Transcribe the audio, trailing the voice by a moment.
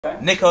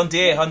Nikon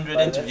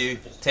D800 interview,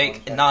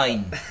 take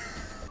 9.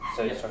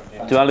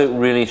 Do I look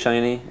really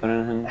shiny or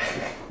anything?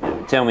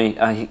 Tell me,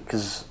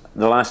 because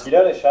the last... You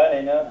don't look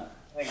shiny, no.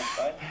 I think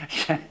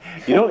it's fine.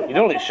 you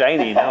don't look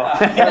shiny, no.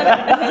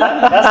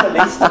 That's the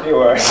least of your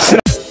worries.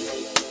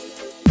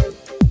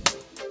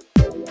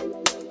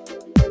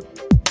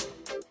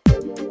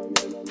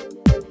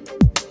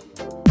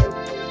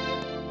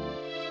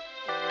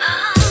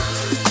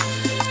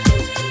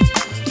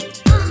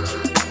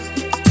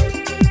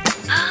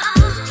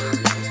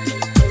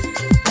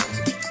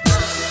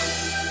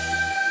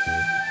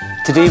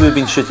 Today we've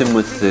been shooting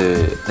with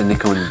the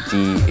Nikon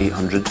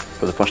D800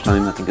 for the first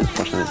time. I think it's the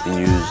first time it's been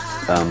used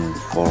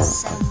for a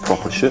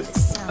proper shoot.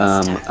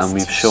 And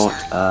we've shot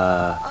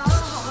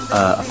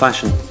a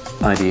fashion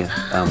idea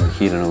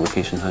here in a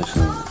location house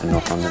in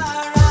North London.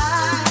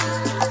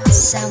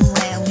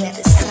 Somewhere where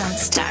the sun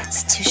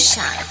starts to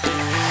shine.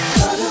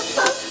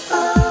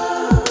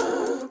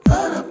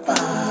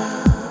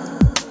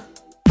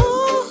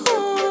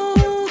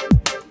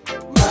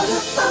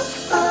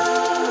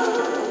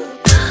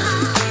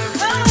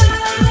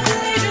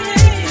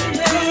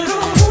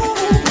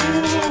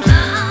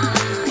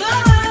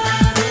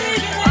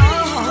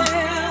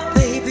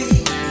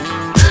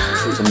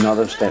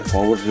 Another step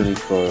forward really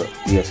for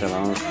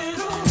DSLR.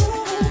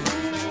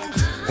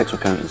 Pixel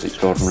count is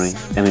extraordinary,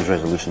 image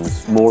resolution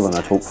is more than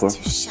I'd hoped for.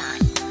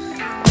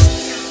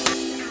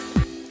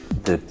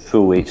 The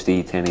full HD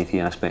 1080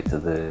 aspect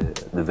of the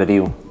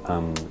video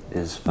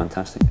is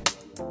fantastic.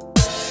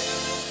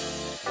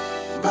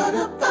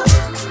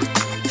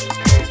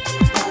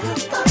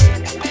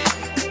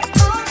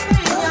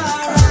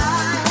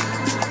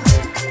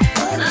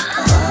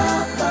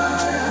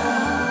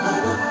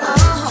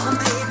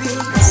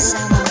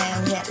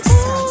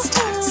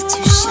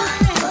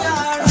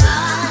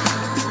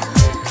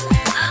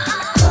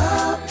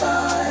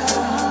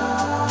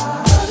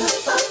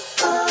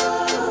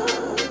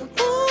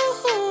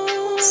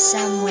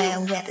 Somewhere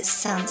where the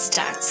sun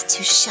starts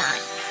to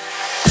shine.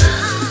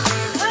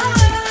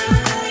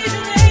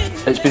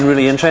 It's been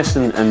really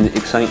interesting and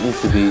exciting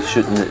to be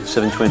shooting at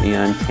 720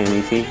 and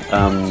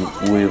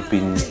 1080. We've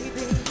been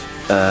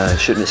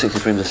shooting at 60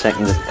 frames a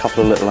second. There's a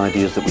couple of little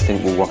ideas that we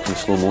think will work in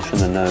slow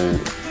motion, and now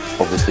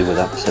obviously with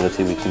that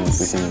facility we can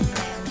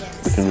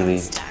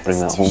really bring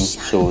that home.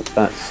 So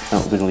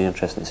that'll be really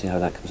interesting to see how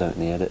that comes out in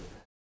the edit.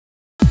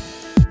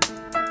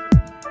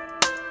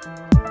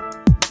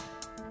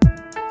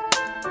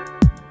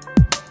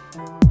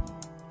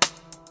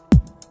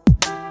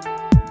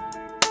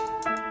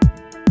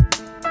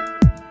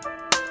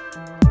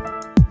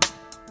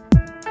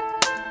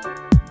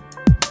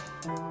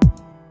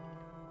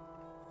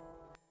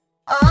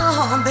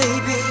 Oh,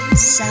 baby,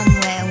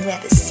 somewhere where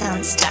the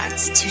sun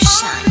starts to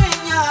shine.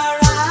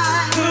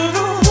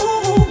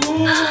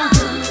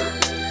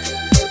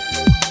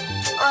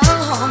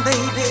 Oh,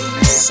 baby,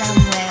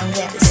 somewhere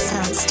where the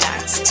sun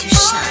starts to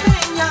shine.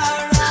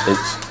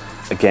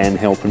 It's again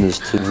helping us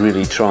to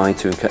really try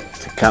to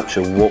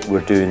capture what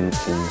we're doing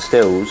in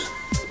stills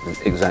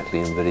exactly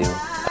in video.